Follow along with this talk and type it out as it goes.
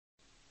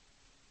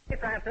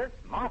Francis,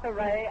 Martha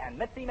Ray, and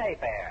Mitzi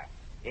Mayfair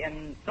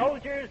in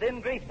Soldiers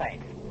in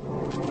Greasepaint.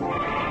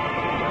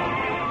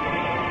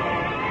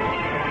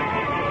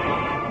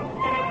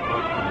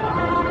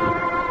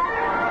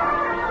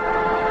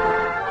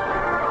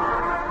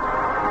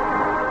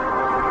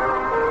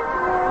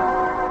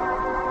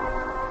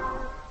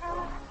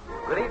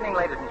 Good evening,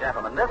 ladies and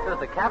gentlemen. This is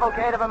the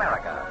Cavalcade of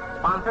America,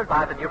 sponsored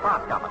by the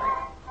DuPont Company.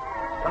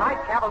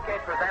 Tonight,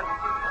 Cavalcade presents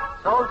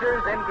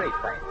Soldiers in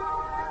Greasepaint,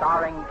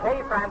 starring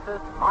Kay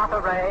Francis, Martha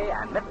Ray,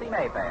 and Mitzi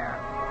Mayfair.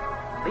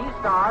 These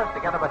stars,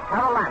 together with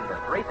Carol Landis,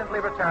 recently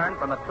returned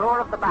from a tour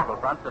of the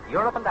battlefronts of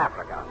Europe and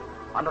Africa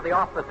under the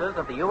auspices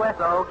of the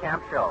USO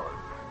Camp Shows.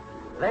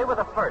 They were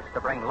the first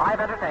to bring live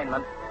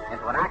entertainment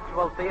into an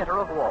actual theater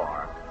of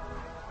war.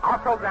 Our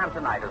program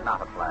tonight is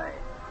not a play.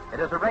 It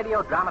is a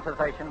radio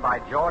dramatization by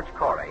George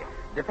Corey,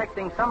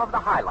 depicting some of the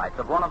highlights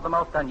of one of the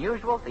most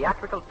unusual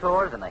theatrical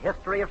tours in the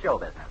history of show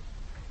business.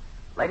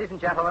 Ladies and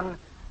gentlemen,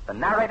 the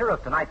narrator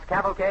of tonight's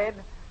Cavalcade,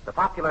 the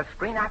popular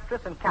screen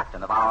actress and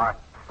captain of our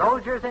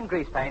Soldiers in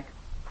Greasepaint,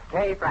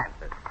 Kay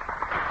Francis.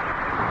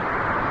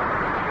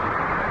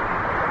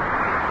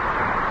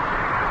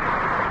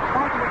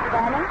 Thank you, Mr.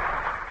 Banning.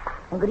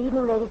 And good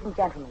evening, ladies and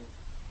gentlemen.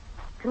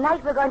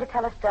 Tonight we're going to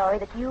tell a story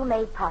that you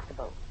made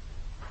possible.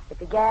 It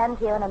began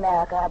here in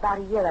America about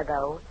a year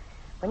ago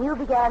when you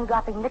began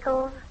dropping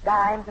nickels,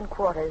 dimes, and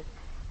quarters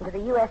into the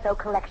USO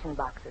collection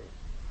boxes.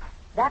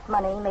 That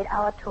money made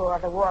our tour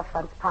of the war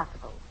fronts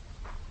possible.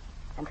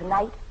 And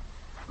tonight,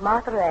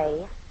 Martha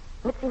Ray,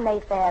 Mitzi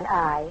Mayfair, and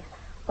I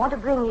want to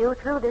bring you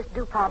through this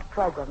DuPont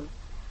program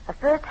a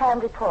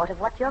first-hand report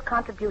of what your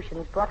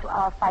contributions brought to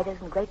our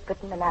fighters in Great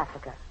Britain and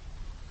Africa.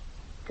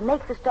 To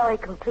make the story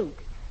complete,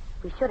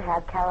 we should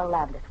have Carol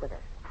Landis with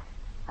us.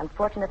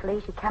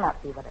 Unfortunately, she cannot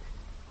be with us,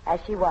 as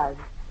she was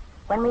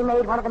when we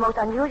made one of the most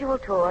unusual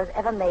tours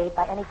ever made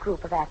by any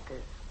group of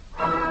actors.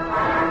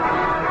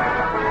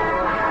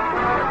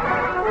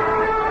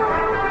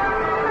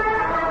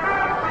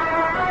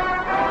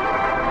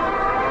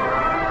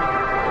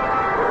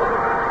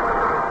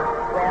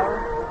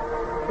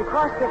 We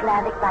crossed the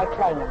Atlantic by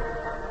plane.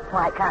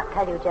 Well, I can't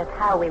tell you just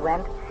how we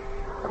went,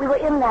 but we were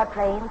in that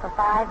plane for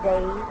 5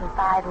 days and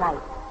 5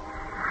 nights.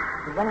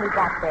 And when we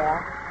got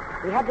there,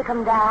 we had to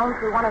come down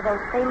through one of those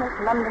famous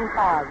London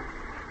fogs,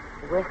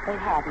 the worst they'd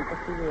had in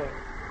 50 years.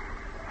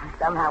 And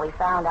somehow we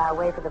found our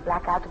way through the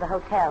blackout to the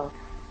hotel.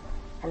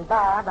 And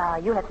Bob, our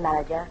unit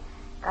manager,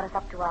 got us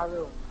up to our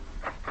room.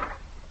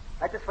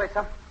 Right this way,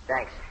 son.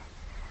 Thanks.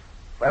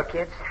 Well,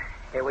 kids,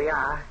 here we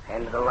are,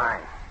 end of the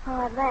line.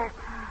 Oh, at last.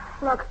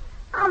 Look,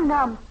 I'm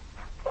numb.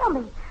 Tell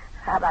me.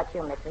 How about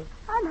you, Mitzi?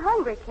 I'm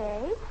hungry,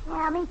 Kay.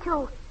 Yeah, me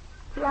too.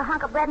 See, a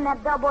hunk of bread in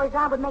that bellboy's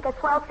arm would make a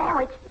swell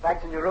sandwich. The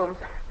bags in your rooms.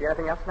 Do you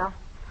anything else now?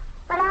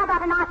 Well, how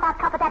about a nice hot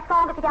cup of that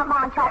fog if you don't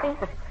mind, Choppy?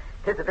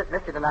 Kids a bit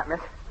misty tonight,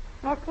 miss.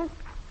 Misty?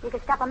 You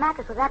could stuff a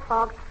mattress with that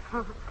fog.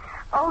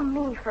 Oh,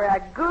 me for a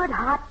good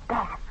hot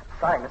bath.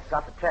 Sorry, miss, it's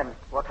after 10.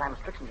 Wartime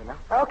restrictions, you know.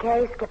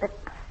 Okay, skip it.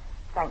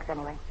 Thanks,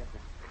 anyway.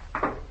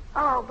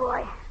 Oh,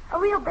 boy. A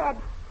real bed.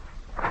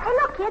 Hey,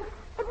 look, kids.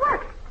 It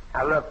works.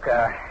 Now, look,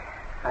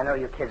 I know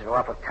you kids are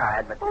awful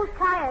tired, but... Who's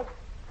tired?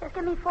 Just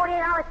give me 48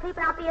 hours sleep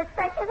and I'll be as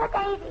fresh as a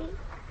daisy.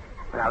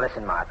 Now,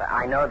 listen, Martha,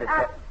 I know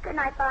that... Good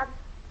night, Bob.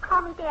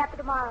 Call me day after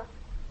tomorrow.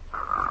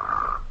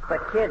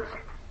 But, kids,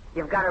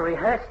 you've got to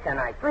rehearse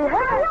tonight.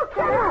 Rehearse?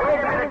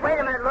 Wait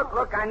a minute.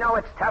 Look, I know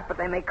it's tough, but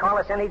they may call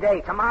us any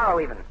day, tomorrow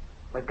even.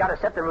 We've got to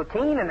set the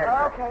routine and...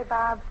 Okay,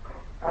 Bob.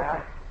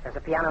 Okay. There's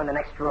a piano in the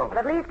next room. But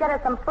at least get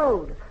us some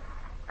food.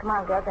 Come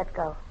on, girls, let's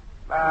go.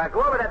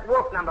 Go over that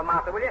wolf number,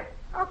 Martha, will you?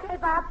 Okay,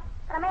 Bob.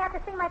 But I may have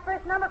to sing my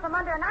first number from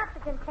under an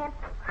oxygen tent.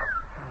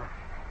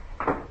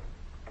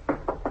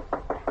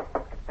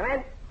 Come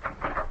in.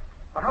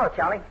 Well, hello,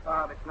 Charlie.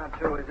 Bob, it's not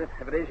true, is it?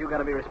 If it is, you got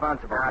to be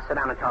responsible. Now, sit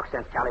down and talk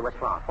sense, Charlie.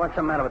 What's wrong? What's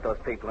the matter with those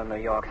people in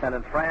New York?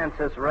 Sending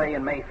Francis, Ray,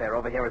 and Mayfair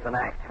over here as an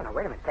act. Oh, no,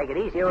 wait a minute. Take it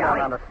easy, You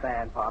Charlie. don't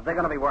understand, Bob. They're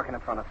going to be working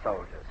in front of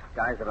soldiers.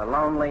 Guys that are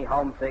lonely,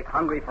 homesick,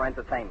 hungry for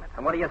entertainment.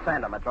 And what do you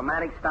send them? A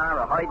dramatic star,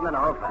 a Heidman, a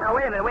Hofer? Now,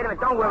 wait a minute.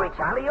 Don't worry,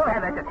 Charlie. You'll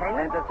have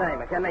entertainment.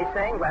 Entertainment. Can they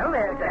sing? Well,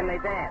 can they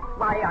dance?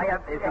 Why,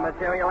 Is the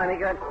material any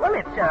good? Well,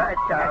 it's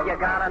Have you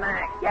got an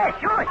act? Yeah,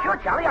 sure,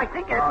 Charlie. I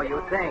think it's... Oh,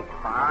 you think?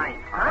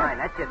 Fine.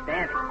 That's just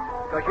dandy.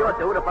 Because you're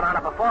due to put on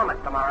a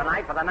performance tomorrow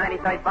night for the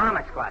 93rd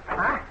Bomber Squad.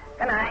 Huh?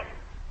 Good night.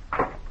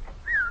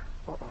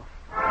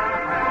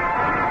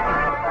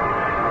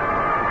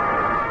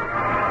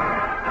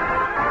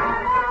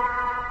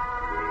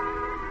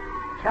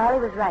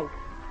 Charlie was right.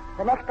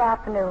 The next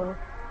afternoon,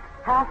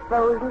 half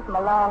frozen from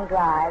a long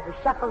drive, we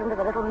shuffled into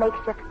the little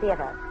makeshift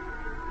theater.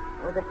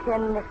 It was a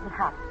tin Nissen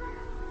hut,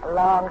 a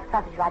long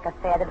sausage-like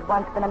affair that had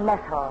once been a mess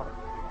hall.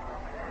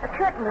 A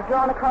curtain was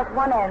drawn across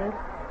one end,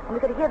 and we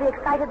could hear the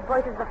excited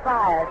voices of the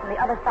friars from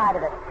the other side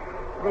of it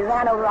as we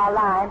ran over our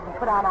lines and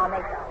put on our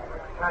makeup.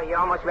 Now, you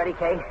almost ready,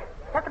 Kay?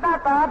 Just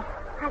about, Bob.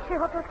 I sure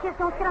hope those kids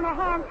don't sit on their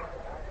hands.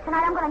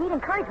 Tonight I'm going to need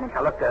encouragement.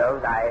 Now, look,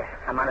 girls, I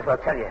might as well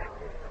tell you.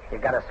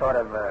 You've got a sort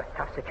of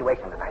tough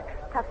situation tonight.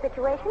 Tough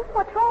situation?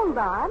 What's wrong,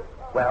 Bob?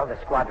 Well, the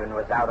squadron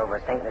was out over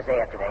St.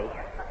 Nazaire today.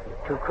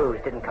 2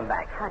 crews didn't come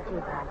back. Oh, gee,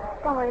 Bob.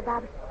 Don't worry,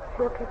 Bob.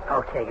 We'll pick.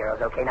 Okay,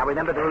 girls, okay. Now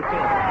remember the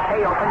routine.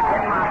 Hey, open,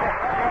 then Martha.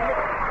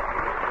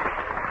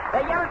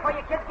 They're yelling for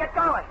you, kids. Get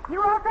going.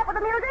 You all set with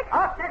the music?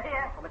 Oh, sit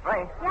here. Oh, Miss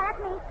Ray. Yeah, that's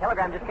me.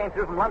 Telegram just came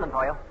through from London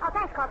for you. Oh,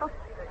 thanks, Corporal.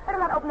 Better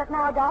not open it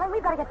now, darling.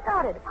 We've got to get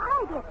started.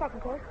 I'll only be a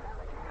second, kid.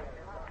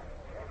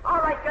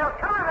 All right, girls,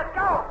 come on, let's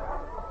go.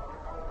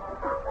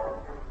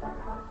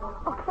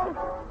 Oh, Kate.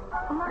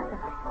 Oh, Martha.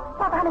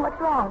 Martha, honey,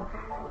 what's wrong?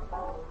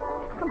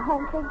 Come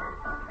home, kid.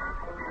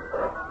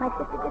 My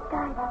sister just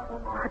died.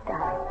 Oh,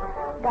 darling.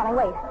 Darling,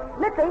 wait.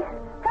 Mitzi,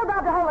 tell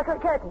Bob to hold the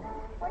curtains.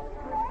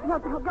 No,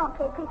 don't,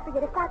 kid. Please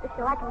forget it. Start the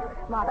show. I can do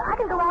it. Martha, I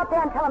can go out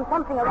there and tell him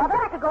something or I other.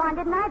 said I could go on,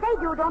 didn't I? They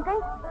do, don't they?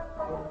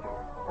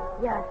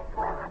 Yes,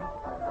 well, honey.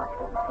 Let's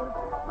get and see.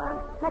 Well,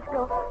 let's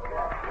go.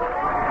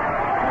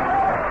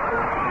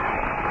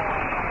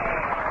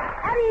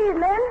 At ease,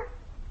 men.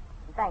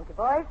 Thank you,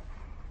 boys.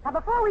 Now,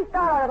 before we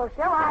start our little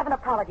show, I have an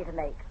apology to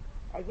make.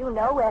 As you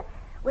know,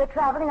 we're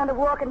traveling under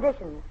war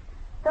conditions.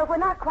 So if we're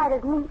not quite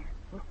as neat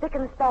and spick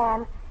and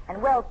span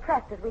and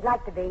well-pressed as we'd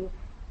like to be,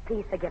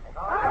 please forgive us.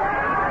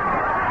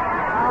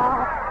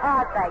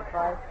 Thanks,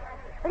 boys.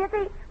 But you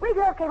see, we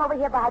girls came over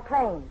here by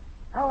plane.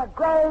 Oh, a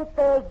great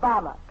big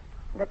bomber.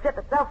 The trip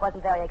itself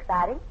wasn't very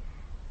exciting,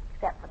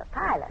 except for the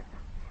pilot.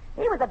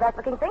 He was the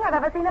best-looking thing I've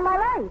ever seen in my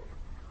life.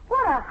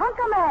 What a hunk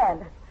of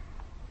man.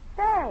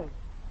 Say,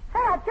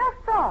 I just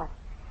thought,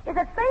 is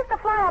it safe to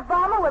fly a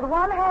bomber with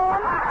one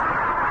hand?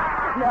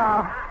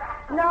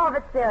 No,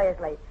 but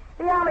seriously,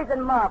 the Army's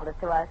been marvelous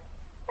to us.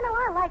 You know,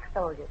 I like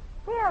soldiers.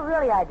 Yeah,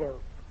 really I do.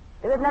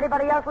 There isn't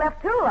anybody else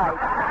left to like.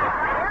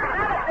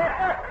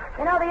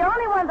 You know, the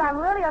only ones I'm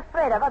really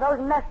afraid of are those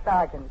mess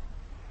sergeants.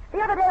 The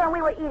other day when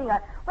we were eating,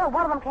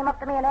 one of them came up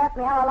to me and asked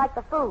me how I liked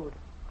the food.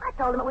 I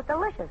told him it was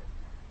delicious.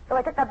 So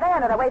I took the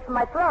bayonet away from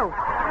my throat.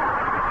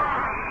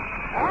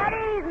 At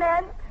ease,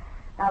 men.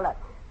 Now, look,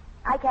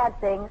 I can't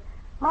sing.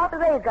 Martha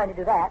Ray's going to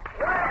do that.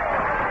 Wait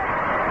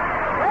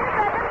a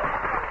second.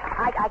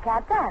 I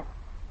can't dance.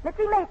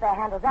 Missy Mayfair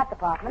handles that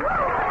department. So,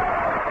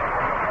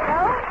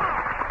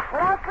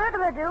 without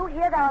further ado,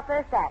 here's our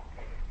first act.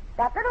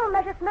 That little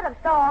Messerschmitt of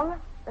song,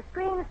 the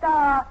screen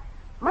star,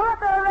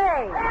 Martha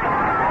Ray.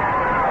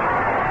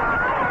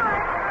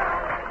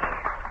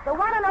 The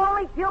one and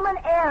only human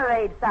air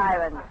raid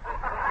siren.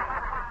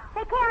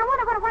 Say, Kay, I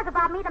wonder what it was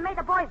about me that made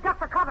the boys duck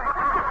for cover.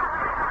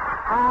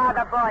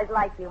 The boys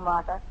like you,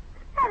 Martha.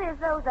 That is,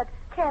 those that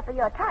care for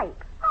your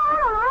type. Oh,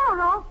 I don't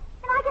know.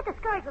 You know, I get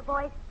discouraged with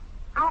boys.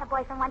 I had a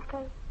boyfriend once,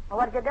 Kay. Well,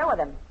 what did you do with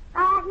him?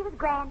 He was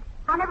grand.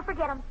 I'll never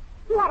forget him.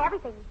 He had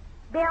everything.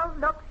 Bills,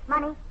 looks,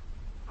 money.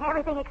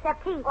 Everything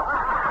except teeth.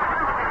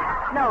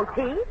 No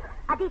teeth?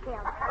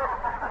 Details.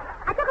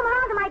 I took him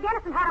around to my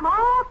dentist and had him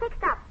all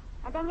fixed up.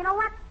 And then, you know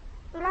what?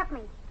 He left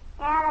me.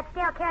 Yeah, that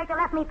stale character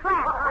left me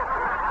flat.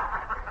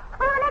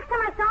 Well, the next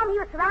time I saw him, he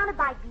was surrounded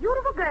by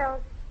beautiful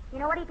girls. You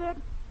know what he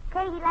did?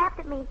 Kay, he laughed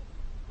at me.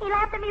 He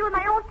laughed at me with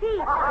my own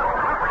teeth.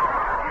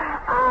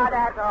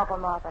 That's awful,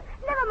 Martha.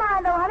 Never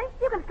mind, though, honey.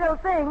 You can still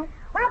sing.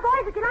 Well,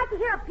 boys, would you like to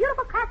hear a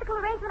beautiful classical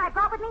arrangement I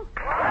brought with me?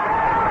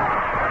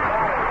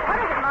 What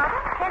is it, Martha?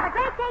 There's a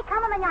great day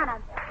coming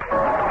mañana.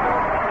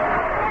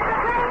 There's a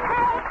great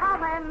day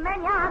coming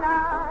mañana.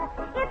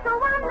 It's a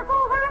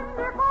wonderful,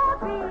 wonderful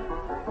dream.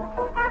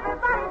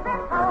 Everybody's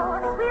been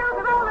told wheels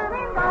are rolling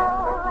in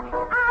gold.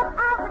 Out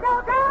of the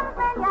dough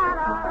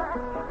mañana.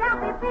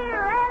 There'll be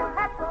beer and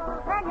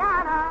pretzels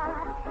mañana.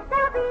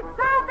 There'll be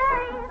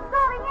strawberries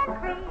floating in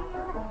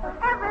cream.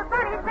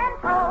 Everybody's been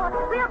told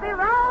we'll be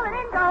rolling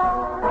in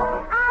gold.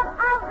 Out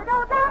of the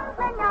dough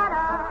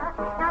mañana.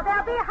 Now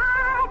there'll be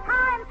high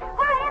times,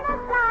 way in the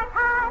sky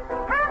time.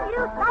 Come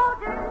you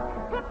soldiers,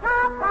 pick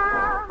your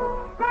crowns.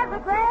 There's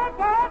a great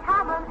day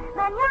coming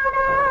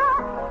mañana.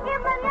 If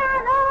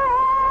mañana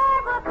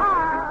ever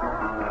comes.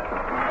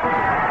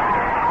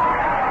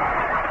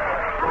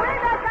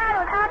 Where's that guy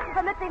with action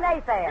for Mitzi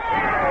Mayfair?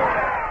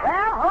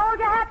 Well, hold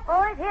your hat,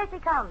 boys. Here she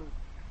comes.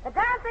 The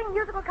dancing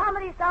musical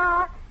comedy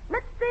star,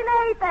 Mitzi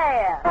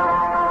Mayfair.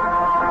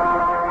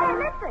 Hey,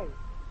 Mitzi.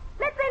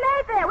 Mitzi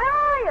Mayfair, where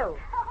are you?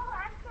 Oh,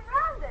 I'm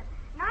surrounded.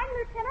 9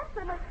 lieutenants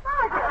and a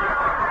sergeant.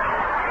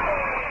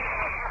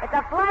 It's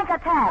a flank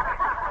attack.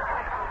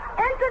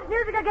 Entrance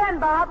music again,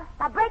 Bob.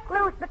 Now break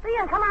loose, Mitzi,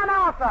 and come on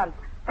our front.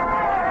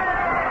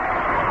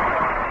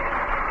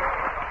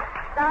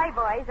 Sorry,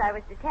 boys, I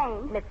was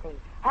detained. Mitzi,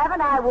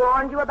 haven't I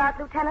warned you about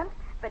lieutenants?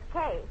 But,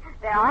 Kay,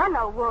 there are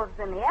no wolves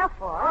in the Air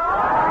Force.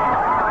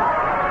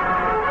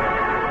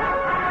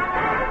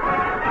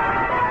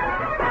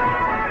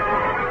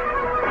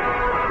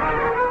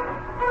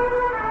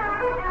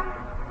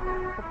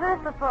 The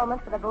first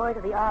performance for the boys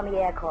of the Army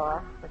Air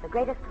Corps was the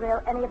greatest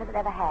thrill any of us had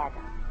ever had.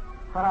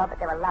 Oh, but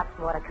there were lots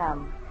more to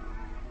come.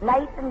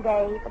 Night and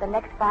day for the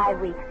next 5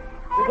 weeks,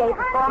 we gave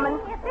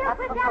performance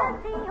after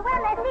performance.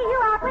 When they see you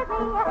out with me,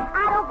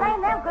 I don't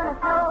blame them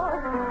goodness knows.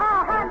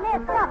 Oh,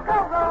 honey, stuff go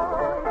roll.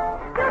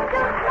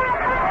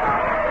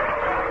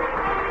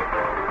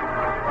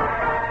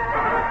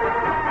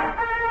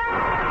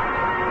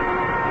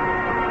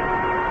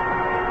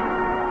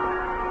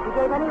 We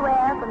gave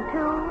anywhere from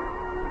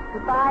 2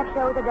 to 5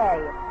 shows a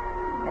day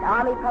at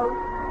Army posts,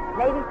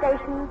 Navy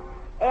stations,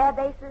 air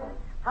bases,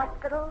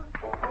 hospitals.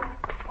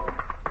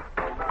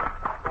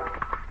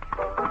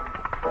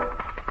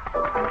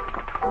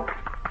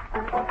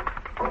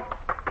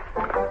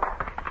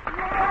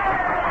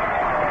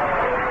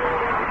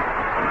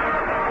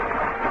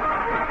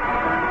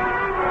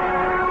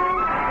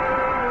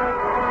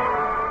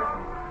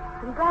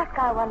 In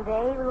Glasgow one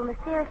day, we were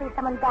mysteriously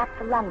summoned back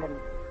to London.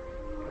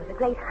 There was a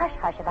great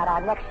hush-hush about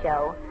our next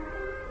show.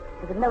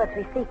 It was a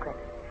military secret.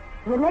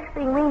 And the next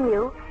thing we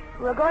knew,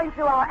 we were going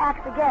through our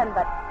acts again,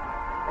 but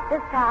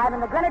this time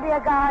in the Grenadier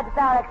Guards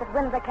barracks at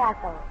Windsor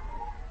Castle.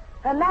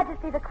 Her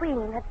Majesty the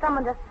Queen had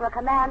summoned us for a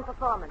command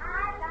performance.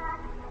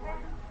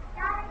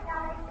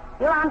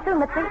 You're on too,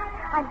 Mitzi.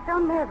 I'm so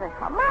nervous.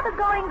 Well, Mother's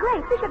going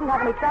great. She shouldn't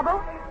have any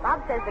trouble.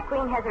 Bob says the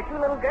Queen has her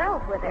 2 little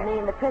girls with her. You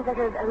mean the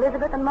Princesses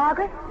Elizabeth and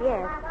Margaret?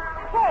 Yes.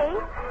 Kay,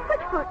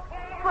 which foot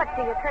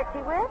do you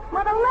curtsy with?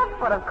 Well, the left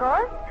foot, of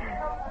course.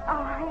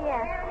 Oh,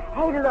 yes.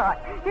 Hey, look.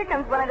 Here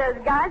comes one of those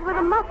guys with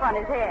a muff on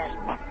his head.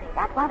 Mitzi,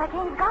 that's one of the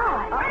King's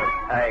guards.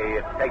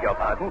 I beg your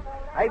pardon.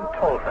 I'm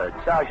Tolford,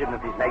 Sergeant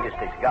of His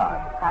Majesty's Guard.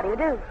 How do you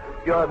do?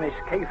 You're Miss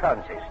Kay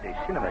Francis, the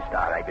cinema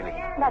star, I believe.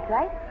 That's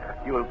right.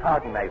 You will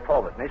pardon my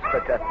forwardness,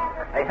 but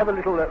I have a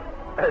little...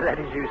 that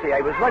is, you see,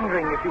 I was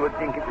wondering if you would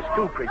think it was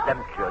too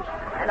presumptuous.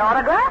 An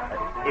autograph?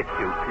 If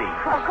you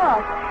please. Of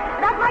course.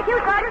 That's my cue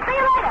card. See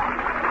you later.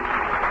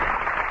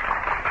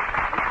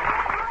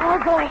 Oh,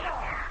 boy.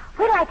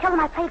 Wait till I tell them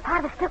I played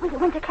part of the split week at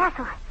Windsor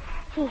Castle.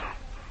 Gee.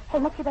 Hey,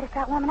 Mitzi, you better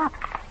start warming up.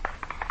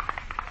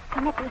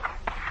 Hey, Mitzi,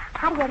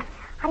 how do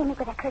you make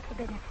with that curtsy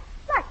business?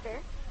 Like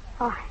this.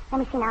 Oh, let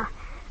me see now.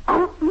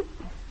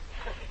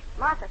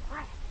 Martha,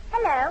 quiet.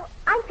 Hello,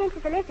 I'm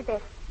Princess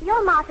Elizabeth.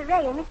 You're Martha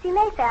Ray and Misty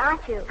Mayfair,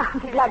 aren't you? Oh,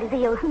 glad to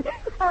see you.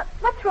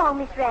 What's wrong,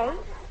 Miss Ray?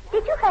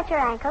 Did you hurt your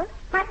ankle?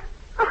 What?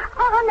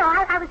 Oh, no,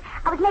 I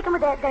was making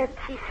with the...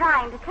 She's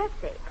trying to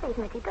curtsy. Please,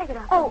 Mitzi, break it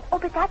off. Oh,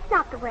 but that's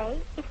not the way.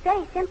 It's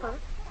very simple.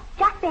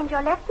 Just bend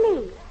your left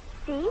knee.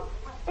 See?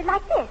 It's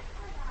like this.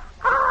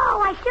 Oh,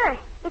 why, sure.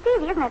 It's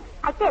easy, isn't it?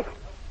 Like this.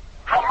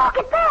 Hey, look,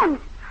 it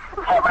bends.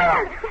 Hey,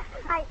 where?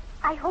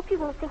 I hope you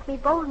won't think me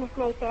bold, Miss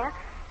Mayfair,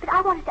 but I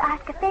wanted to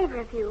ask a favor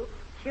of you.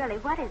 Surely,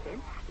 what is it,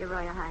 Your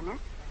Royal Highness?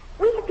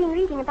 We have been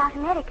reading about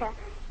America,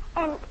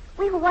 and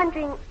we were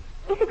wondering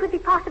if it would be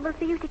possible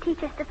for you to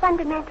teach us the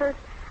fundamentals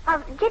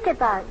of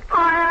jitterbug.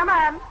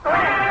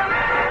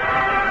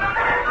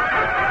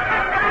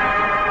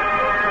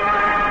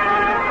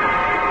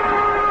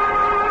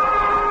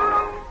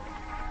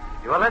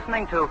 You are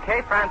listening to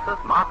Kay Francis,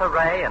 Martha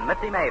Ray, and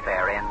Mitzi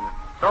Mayfair in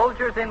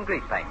Soldiers in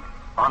Greasepaint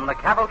on the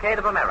Cavalcade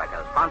of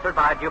America, sponsored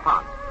by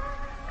DuPont.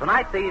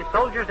 Tonight, these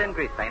soldiers in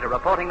Greasepaint are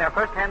reporting their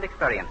first-hand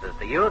experiences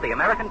to you, the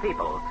American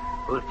people,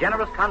 whose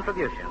generous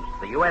contributions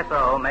to the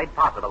USO made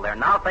possible their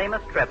now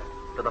famous trip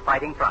to the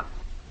fighting front.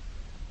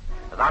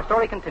 As our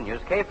story continues,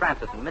 Kay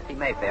Francis and Mitzi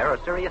Mayfair are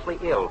seriously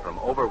ill from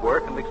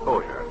overwork and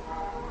exposure.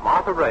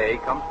 Martha Ray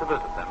comes to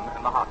visit them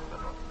in the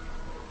hospital.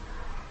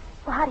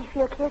 Well, how do you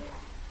feel, kids?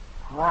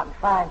 Well, I'm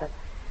fine, but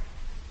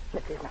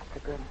Mitzi's not so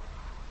good.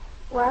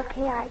 Well,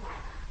 Kay,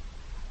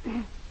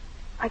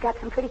 I got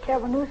some pretty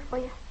terrible news for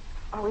you.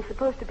 Are we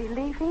supposed to be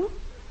leaving?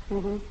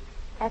 Mm-hmm.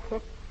 That's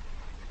it.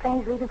 The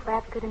plane's leaving for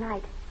Africa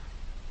tonight.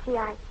 Gee,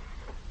 I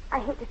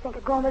hate to think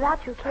of going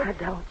without you, kid.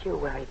 Don't you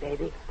worry,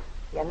 baby.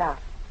 You're not.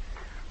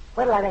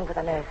 What'll I ring for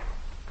the nurse?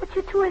 But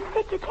you two are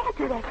sick. You can't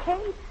do that,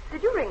 Kay.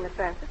 Did you ring, Miss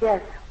Francis?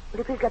 Yes. Will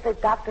you please get the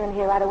doctor in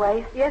here right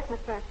away? Yes, Miss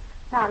Francis.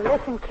 Now,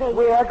 listen, Kay.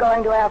 We're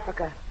going to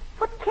Africa.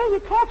 But, Kay,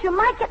 you can't. You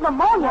might get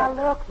pneumonia. Now,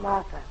 look,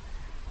 Martha.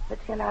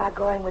 Mitzi and I are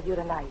going with you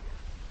tonight.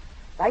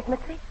 Right,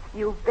 Mitzi?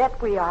 You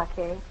bet we are,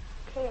 Kay.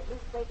 Kay, at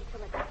least wait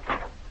until it's...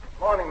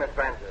 Morning, Miss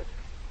Francis.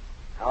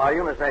 How are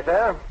you, Miss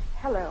Mayfair?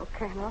 Hello,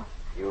 Colonel.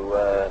 You,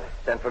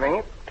 sent for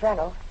me?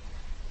 Colonel,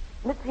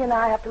 Mitzi and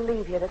I have to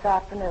leave here this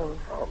afternoon.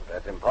 Oh,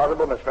 that's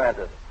impossible, Miss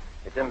Francis.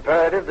 It's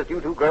imperative that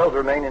you two girls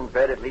remain in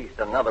bed at least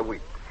another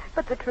week.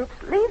 But the troops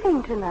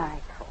leaving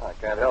tonight. Oh, I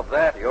can't help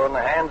that. You're in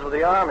the hands of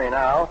the Army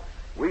now.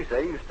 We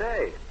say you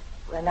stay.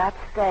 We're not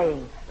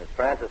staying. Miss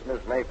Francis,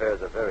 Miss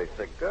Mayfair's a very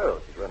sick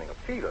girl. She's running a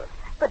fever.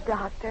 But,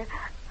 Doctor,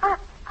 I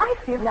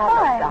feel fine.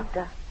 No,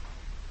 Doctor.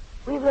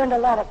 We've learned a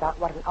lot about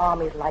what an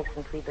army's like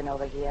since we've been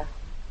over here.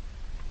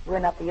 We're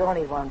not the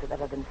only ones who've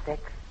ever been sick.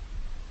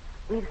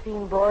 We've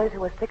seen boys who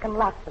were sick in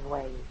lots of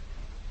ways.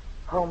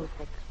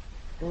 Homesick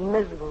and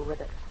miserable with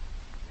it.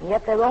 And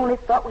yet their only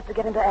thought was to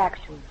get into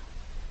action.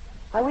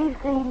 Why, we've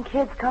seen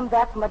kids come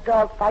back from a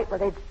dog fight where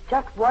they'd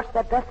just watched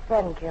their best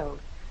friend killed.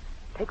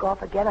 Take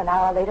off again an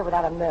hour later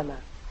without a murmur.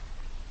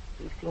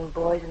 We've seen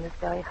boys in this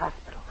very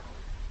hospital.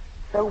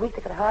 So weak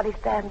they could hardly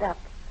stand up.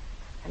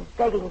 And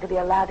begging to be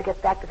allowed to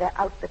get back to their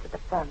outfits at the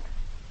front.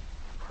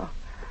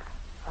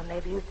 Or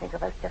maybe you think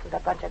of us just as a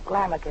bunch of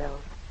glamour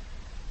girls.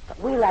 But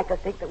we like to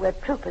think that we're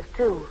troopers,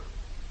 too.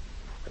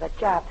 With a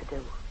job to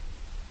do.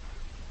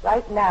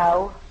 Right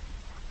now,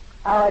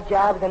 our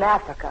job's in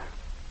Africa.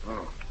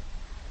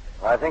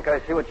 I think I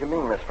see what you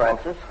mean, Miss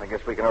Francis. I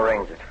guess we can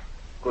arrange it.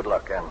 Good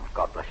luck, and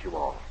God bless you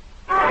all.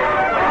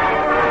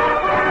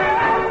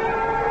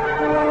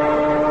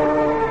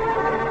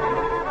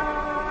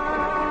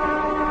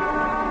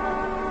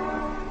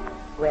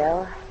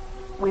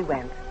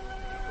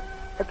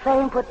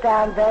 put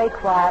down very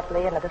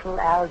quietly in a little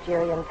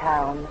Algerian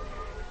town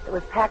that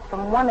was packed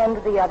from one end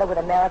to the other with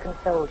American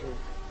soldiers,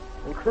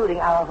 including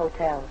our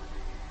hotel.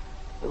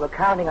 We were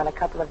counting on a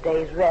couple of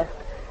days' rest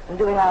and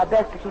doing our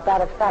best to keep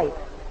out of sight.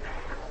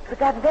 But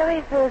that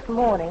very first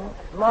morning,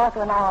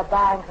 Martha and I were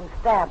buying some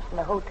stamps in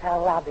the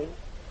hotel lobby.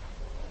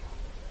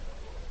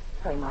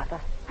 Hurry,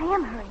 Martha. I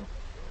am hurrying.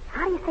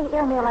 How do you say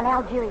airmail in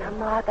Algeria?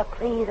 Martha,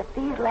 please, if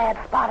these lads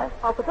spot us.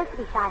 Oh,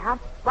 publicity shy, huh?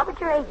 What would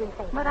your agent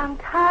say? But I'm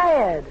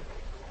tired.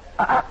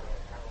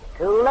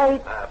 Too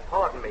late.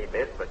 Pardon me,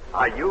 miss, but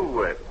are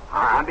you,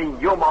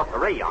 you're Martha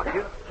Ray, aren't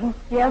you?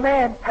 Yeah,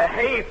 man.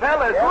 Hey,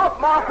 fellas,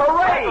 look, Martha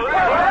Ray!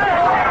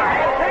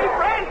 And St.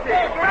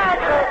 Francis!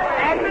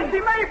 And Missy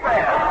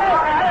Mayfair!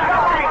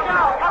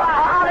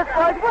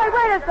 Honest, boys,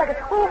 wait a second.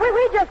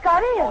 We just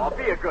got in. Oh,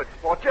 be a good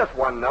sport. Just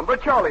one number.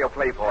 Charlie will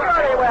play for us.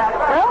 Very well.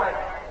 Well,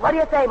 what do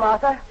you say,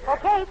 Martha?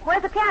 Okay,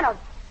 where's the piano?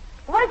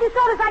 What did you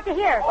soldiers like to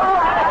hear?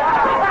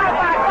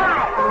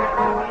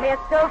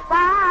 Mr.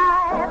 5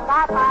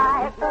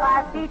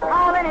 feet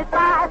tall and his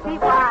 5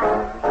 feet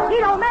wide. He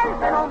don't mention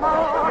no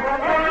more.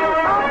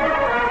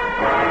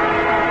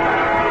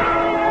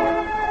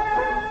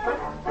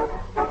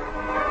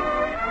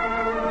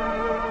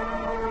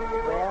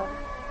 Well,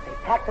 they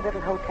packed the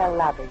little hotel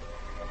lobby,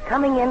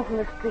 coming in from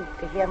the street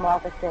to hear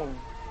Martha sing.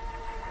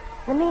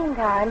 In the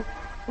meantime,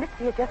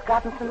 Mitzi had just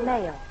gotten some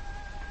mail.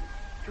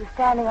 She was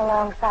standing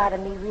alongside of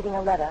me reading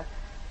a letter,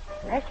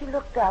 and as she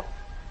looked up,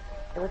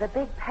 there was a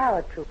big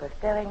paratrooper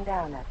staring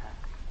down at her.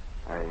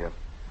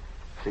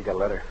 So you got a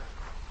letter?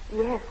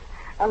 Yes,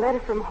 a letter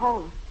from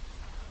home.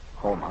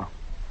 Home, huh?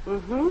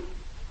 Mm-hmm.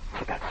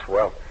 That's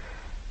swell.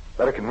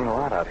 Letter can mean a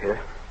lot out here.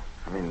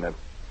 I mean,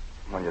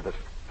 when you're this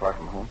far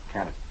from home,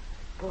 can't it?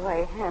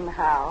 Boy, and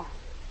how?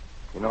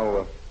 You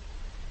know,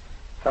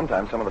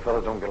 sometimes some of the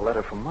fellows don't get a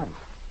letter for months.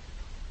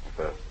 If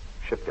a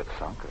ship gets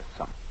sunk or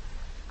something.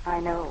 I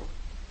know.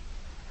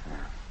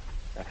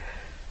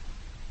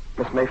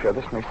 Miss Mayfair,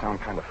 this may sound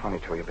kind of funny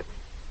to you, but...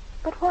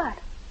 But what?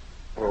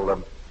 Well,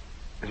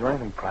 is there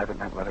anything private in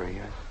that letter of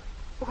yours?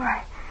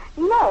 Why,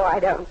 no, I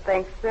don't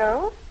think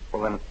so.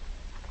 Well, then,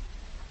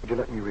 would you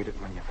let me read it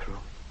when you're through?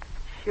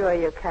 Sure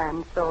you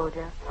can,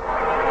 soldier.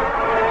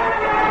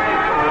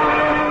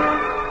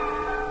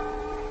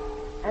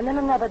 And then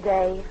another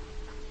day,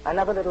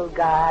 another little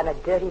guy in a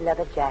dirty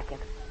leather jacket,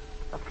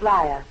 a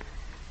flyer,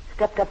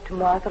 stepped up to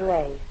Martha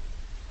Ray.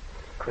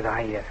 Could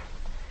I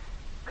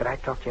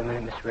talk to you a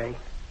minute, Miss Ray?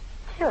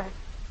 Sure.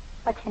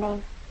 What's your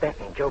name?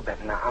 Benton, Joe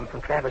Benton. Now, I'm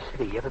from Traverse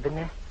City. You ever been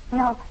there?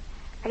 No.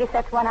 I guess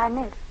that's one I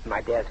missed.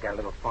 My dad's got a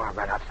little farm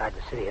right outside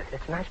the city.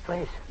 It's a nice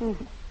place.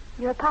 Mm-hmm.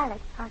 You're a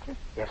pilot, aren't you?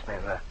 Yes,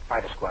 ma'am.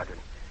 Fighter squadron.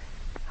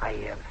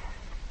 I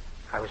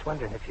was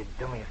wondering if you'd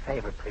do me a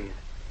favor, please.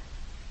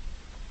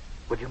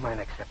 Would you mind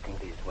accepting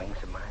these wings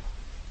of mine?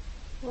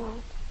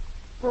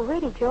 Well,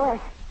 really, Joe,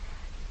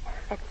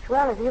 that's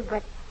swell of you,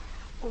 but...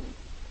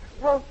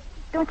 Well,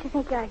 don't you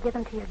think you ought to give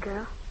them to your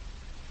girl?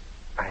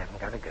 I haven't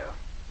got a girl.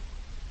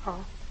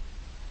 Oh.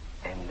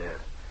 And,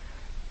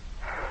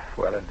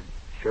 well, it'd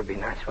sure be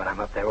nice when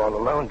I'm up there all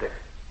alone to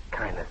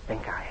kind of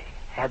think I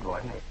had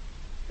one.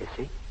 You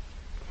see?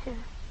 Sure.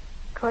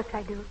 Of course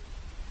I do.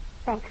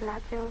 Thanks a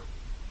lot, Joe.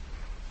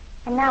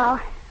 And now,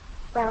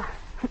 well,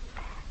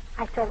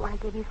 I sort of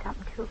want to give you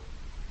something, too.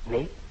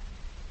 Me?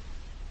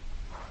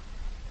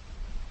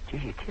 Gee,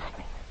 you kissed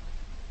me.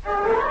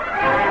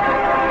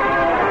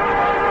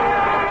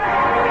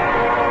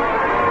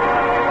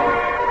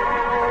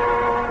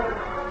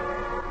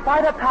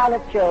 Fighter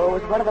Pilot Joe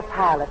was one of the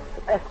pilots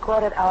that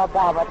escorted our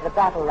bomber to the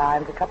battle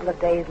lines a couple of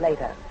days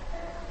later.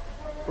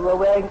 We were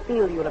wearing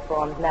field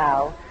uniforms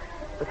now,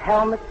 with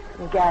helmets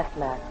and gas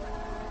masks.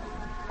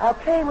 Our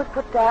plane was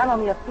put down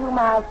only a few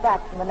miles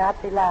back from the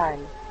Nazi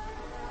lines.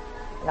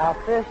 And our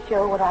first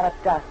show went on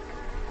at dusk,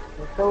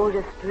 and the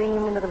soldiers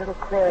streamed into the little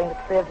clearing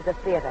that served as a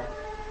theater.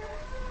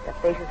 Their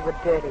faces were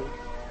dirty,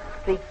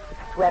 streaked with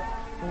sweat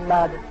and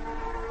mud.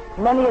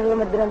 Many of them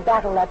had been in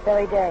battle that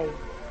very day.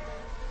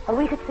 And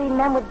we could see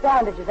men with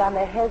bandages on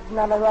their heads and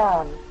on their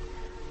arms.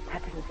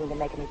 That didn't seem to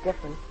make any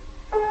difference.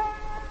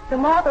 So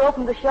Martha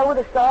opened the show with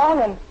a song,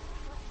 and...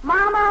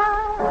 Mama,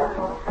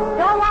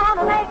 don't want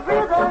to make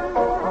rhythm,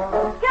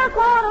 just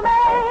want to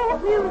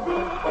make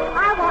music.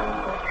 I want...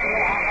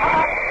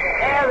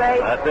 There, Ray.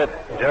 That's it.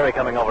 Jerry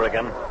coming over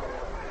again.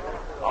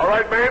 All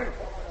right, men.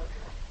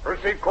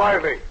 Proceed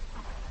quietly.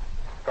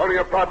 Go to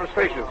your proper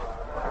stations.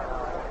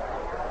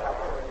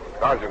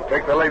 Sergeant,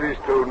 take the ladies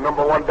to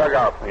number 1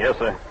 dugout. Yes,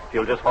 sir. If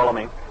you'll just follow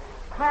me.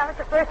 Well, it's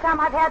the first time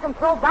I've had them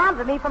throw bombs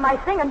at me for my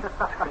singing.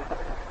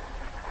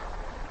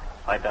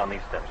 Right down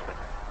these steps, quick.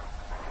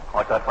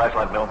 Watch that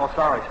flashlight, Bill. Oh,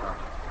 sorry, sir.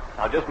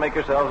 Now, just make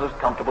yourselves as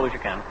comfortable as you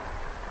can.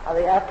 Are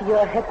they after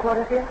your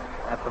headquarters here?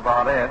 That's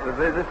about it.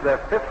 This is their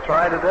 5th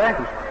try today.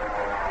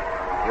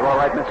 You all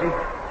right, Mitzi?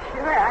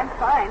 Sure, I'm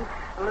fine.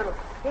 A little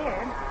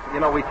scared. You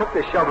know, we took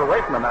this shelter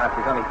away from the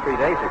Nazis only 3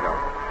 days ago.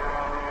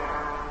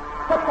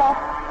 What's that?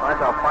 Well,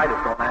 that's our fighters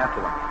going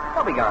after them.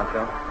 They'll be gone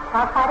soon.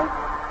 Our fighting?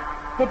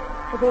 Did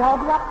they all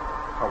go up?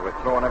 Oh, we're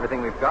throwing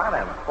everything we've got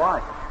at them. Why?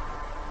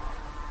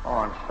 Oh,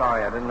 I'm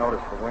sorry. I didn't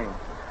notice the wings.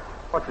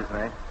 What's his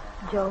name?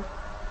 Joe.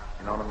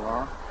 You know him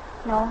long?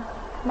 No,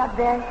 not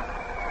very.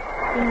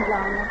 Seems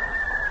long, though.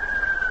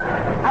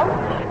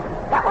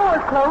 Ouch! That one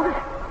was closed.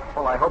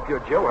 Well, I hope your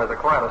Joe has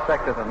acquired a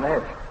second of an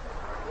edge.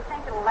 You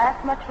think it'll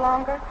last much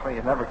longer? Well,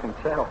 you never can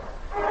tell.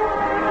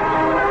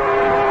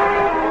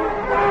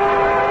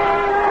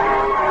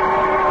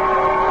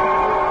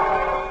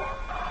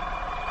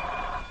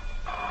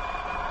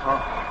 Oh,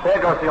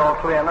 there goes the all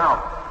clear now.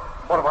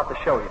 What about the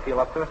show? You feel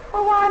up to it?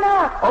 Well, why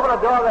not? Open the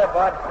door there,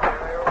 Bud.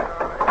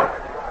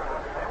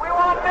 We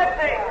want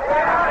Mitzi.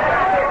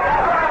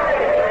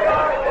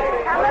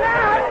 Coming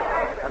out.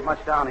 That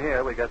much down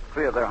here, we got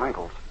 3 of their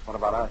hankles. What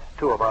about us?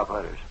 2 of our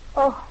players.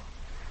 Oh.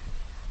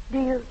 Do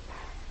you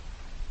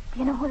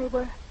know who they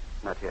were?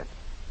 Not yet.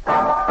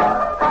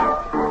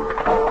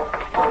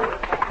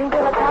 Think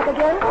they'll attack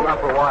again? Not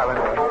for a while,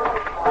 anyway.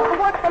 Well,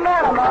 what's the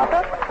matter,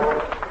 Martha?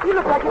 You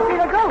look like you've seen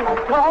a ghost.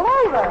 It's all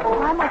over.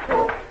 I'm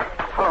afraid.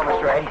 Hello,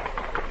 Miss Ray.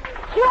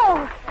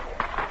 Joe!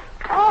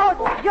 Oh,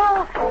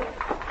 Joe.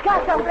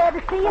 Gosh, I'm glad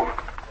to see you.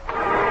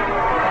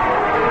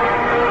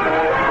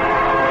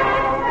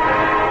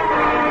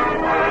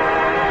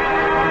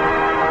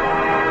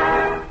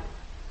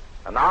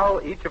 And now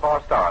each of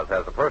our stars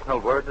has a personal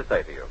word to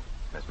say to you.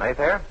 Miss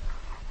Mayfair?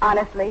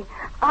 Honestly,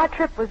 our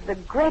trip was the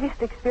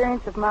greatest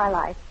experience of my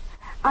life.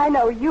 I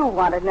know you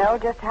want to know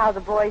just how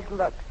the boys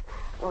looked.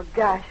 Well,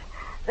 gosh,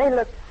 they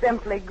looked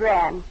simply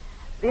grand.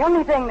 The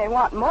only thing they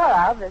want more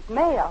of is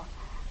mail.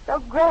 So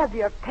grab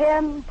your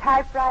pen,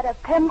 typewriter,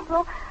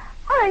 pencil,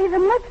 or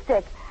even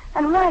lipstick,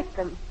 and write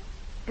them.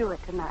 Do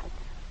it tonight.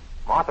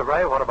 Martha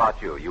Ray, what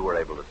about you? You were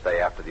able to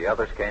stay after the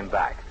others came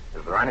back.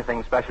 Is there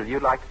anything special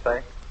you'd like to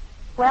say?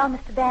 Well,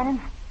 Mr.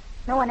 Bannon,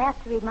 no one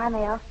asked to read my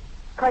mail.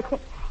 Of course,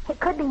 it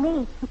could be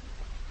me.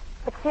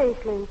 But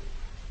seriously,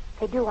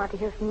 they do want to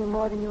hear from you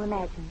more than you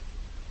imagine.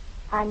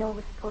 I know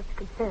we're supposed to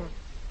conserve.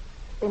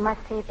 We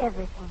must save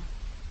everything.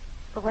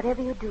 But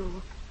whatever you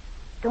do,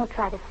 don't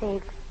try to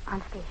save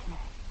on stationery.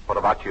 What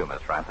about you,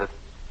 Miss Francis?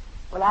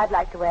 Well, I'd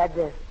like to add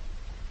this.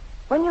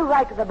 When you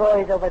write to the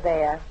boys over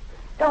there,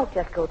 don't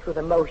just go through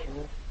the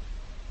motions.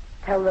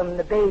 Tell them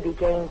the baby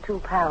gained 2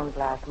 pounds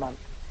last month.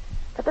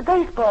 That the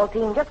baseball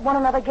team just won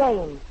another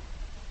game.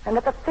 And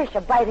that the fish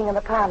are biting in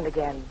the pond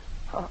again.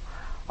 Oh,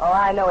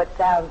 I know it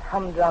sounds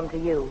humdrum to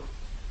you.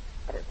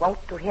 But it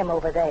won't to him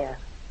over there.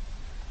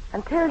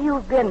 Until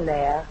you've been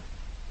there,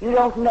 you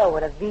don't know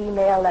what a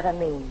V-mail letter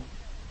means.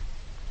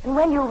 And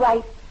when you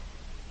write,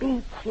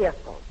 be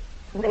cheerful.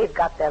 They've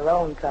got their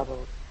own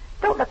troubles.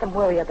 Don't let them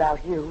worry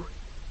about you.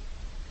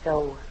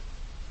 So,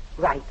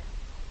 write.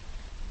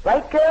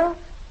 Right, girls?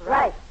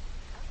 Right.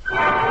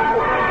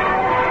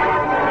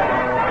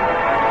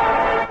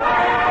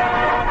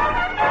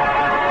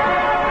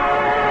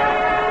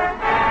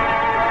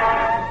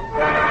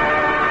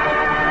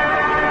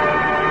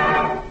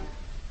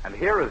 And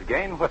here is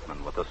Gain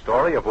Whitman with the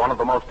story of one of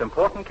the most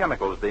important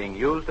chemicals being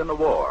used in the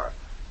war,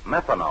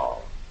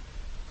 methanol.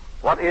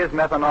 What is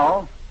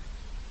methanol?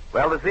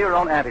 Well, the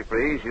Zero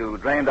antifreeze you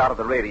drained out of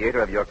the radiator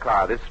of your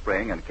car this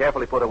spring and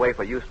carefully put away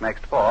for use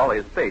next fall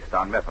is based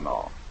on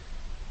methanol.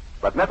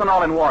 But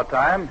methanol in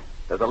wartime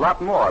does a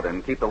lot more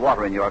than keep the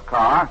water in your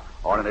car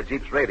or in a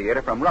Jeep's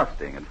radiator from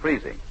rusting and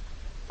freezing.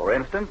 For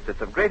instance,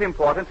 it's of great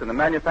importance in the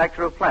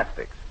manufacture of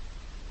plastics.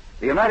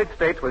 The United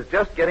States was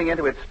just getting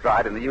into its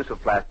stride in the use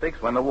of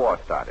plastics when the war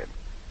started.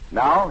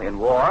 Now, in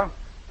war,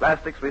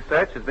 plastics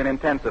research has been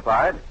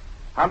intensified.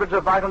 Hundreds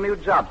of vital new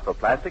jobs for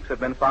plastics have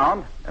been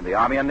found, and the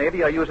Army and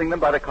Navy are using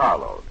them by the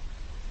carload.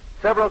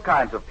 Several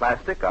kinds of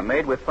plastic are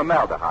made with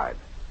formaldehyde,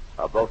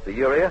 of both the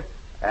urea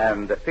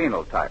and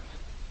phenol types.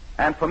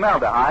 And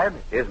formaldehyde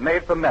is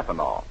made from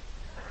methanol.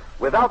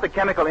 Without the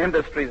chemical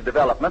industry's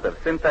development of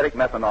synthetic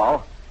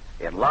methanol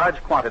in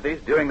large quantities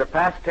during the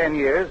past 10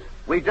 years,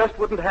 we just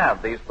wouldn't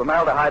have these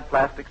formaldehyde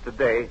plastics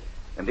today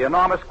in the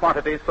enormous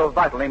quantities so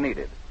vitally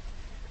needed.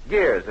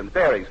 Gears and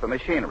bearings for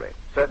machinery,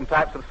 certain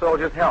types of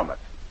soldiers'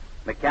 helmets,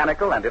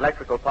 mechanical and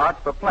electrical parts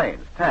for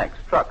planes, tanks,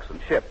 trucks, and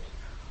ships.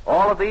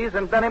 All of these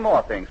and many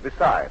more things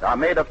beside are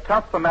made of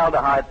tough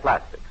formaldehyde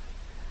plastics.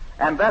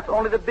 And that's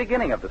only the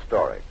beginning of the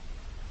story.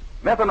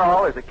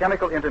 Methanol is a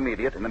chemical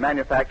intermediate in the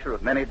manufacture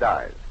of many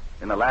dyes.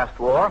 In the last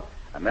war,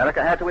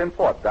 America had to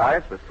import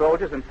dyes for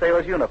soldiers and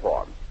sailors'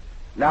 uniforms.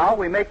 Now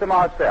we make them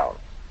ourselves.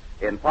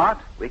 In part,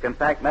 we can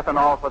thank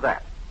methanol for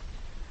that.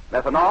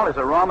 Methanol is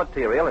a raw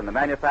material in the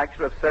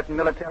manufacture of certain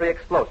military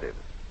explosives.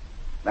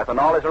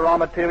 Methanol is a raw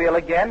material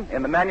again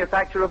in the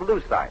manufacture of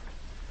lucite,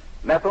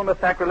 methyl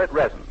methacrylate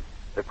resin,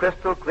 the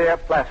crystal clear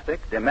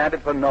plastic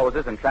demanded for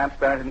noses and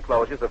transparent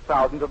enclosures of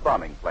thousands of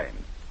bombing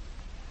planes.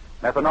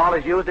 Methanol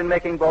is used in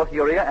making both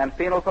urea and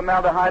phenyl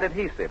formaldehyde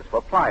adhesives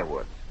for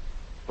plywoods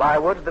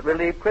that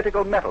relieve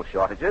critical metal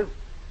shortages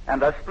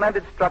and are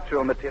splendid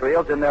structural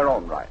materials in their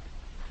own right,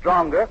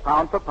 stronger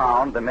pound for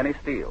pound than many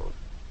steels.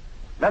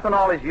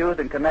 Methanol is used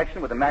in connection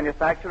with the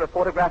manufacture of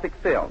photographic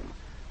film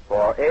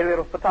for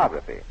aerial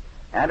photography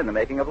and in the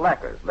making of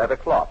lacquers, leather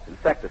cloths,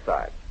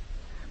 insecticides.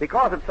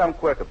 Because it's some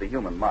quirk of the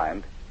human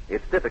mind,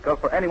 It's difficult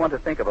for anyone to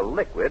think of a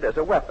liquid as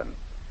a weapon.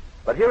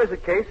 But here is a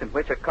case in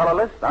which a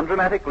colorless,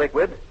 undramatic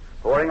liquid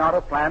pouring out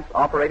of plants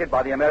operated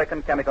by the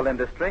American chemical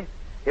industry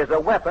is a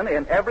weapon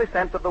in every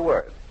sense of the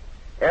word.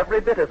 Every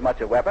bit as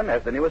much a weapon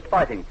as the newest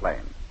fighting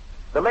plane,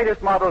 the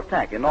latest model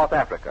tank in North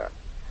Africa.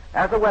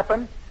 As a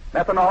weapon,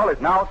 methanol is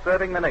now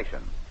serving the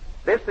nation.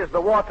 This is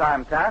the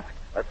wartime task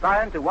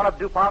assigned to one of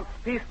DuPont's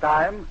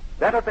peacetime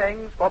better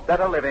things for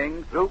better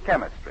living through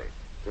chemistry.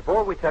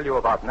 Before we tell you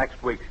about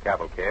next week's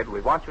Cavalcade,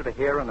 we want you to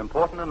hear an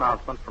important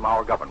announcement from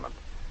our government.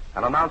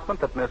 An announcement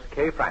that Miss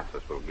Kay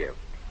Francis will give.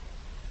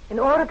 In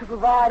order to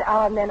provide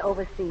our men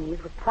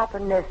overseas with proper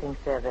nursing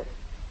service,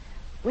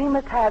 we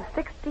must have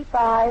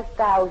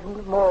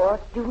 65,000 more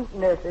student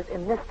nurses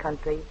in this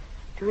country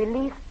to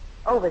release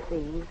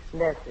overseas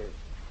nurses.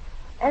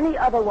 Any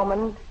other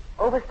woman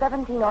over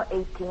 17 or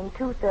 18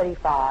 to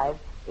 35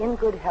 in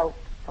good health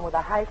and with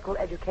a high school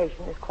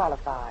education is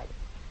qualified.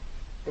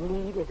 The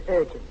need is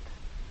urgent,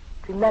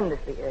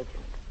 tremendously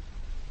urgent.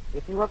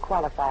 If you are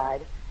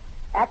qualified,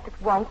 act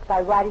at once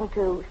by writing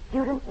to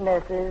Student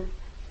Nurses,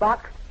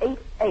 Box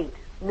 88,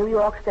 New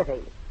York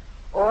City,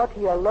 or to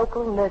your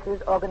local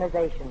nurses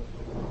organization.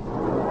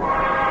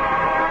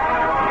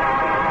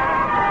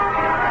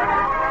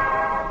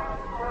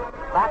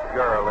 Fat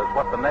Girl is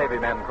what the Navy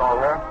men call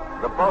her.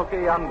 The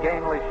bulky,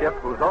 ungainly ship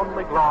whose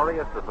only glory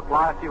is to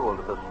supply fuel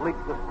to the sleek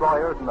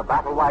destroyers and the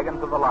battle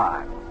wagons of the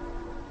line.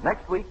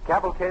 Next week,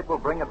 Cavalcade will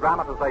bring a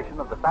dramatization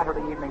of the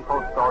Saturday Evening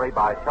Post story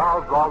by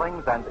Charles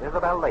Rawlings and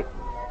Isabel Layton.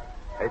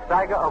 A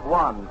saga of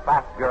one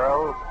Fat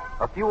Girl,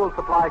 a fuel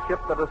supply ship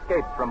that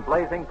escaped from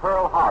blazing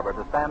Pearl Harbor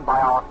to stand by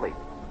our fleet.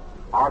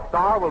 Our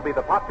star will be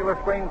the popular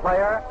screen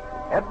player,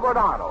 Edward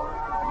Arnold.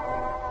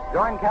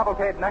 Join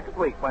Cavalcade next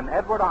week when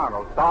Edward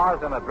Arnold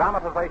stars in a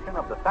dramatization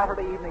of the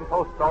Saturday Evening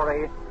Post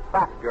story,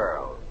 Fat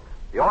Girl.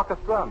 The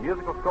orchestra and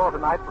musical score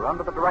tonight are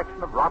under the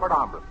direction of Robert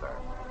Armbruster.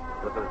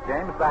 This is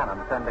James Bannon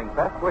sending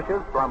best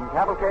wishes from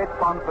Cavalcade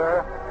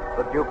sponsor,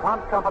 the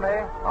DuPont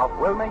Company of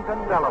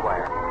Wilmington,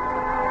 Delaware.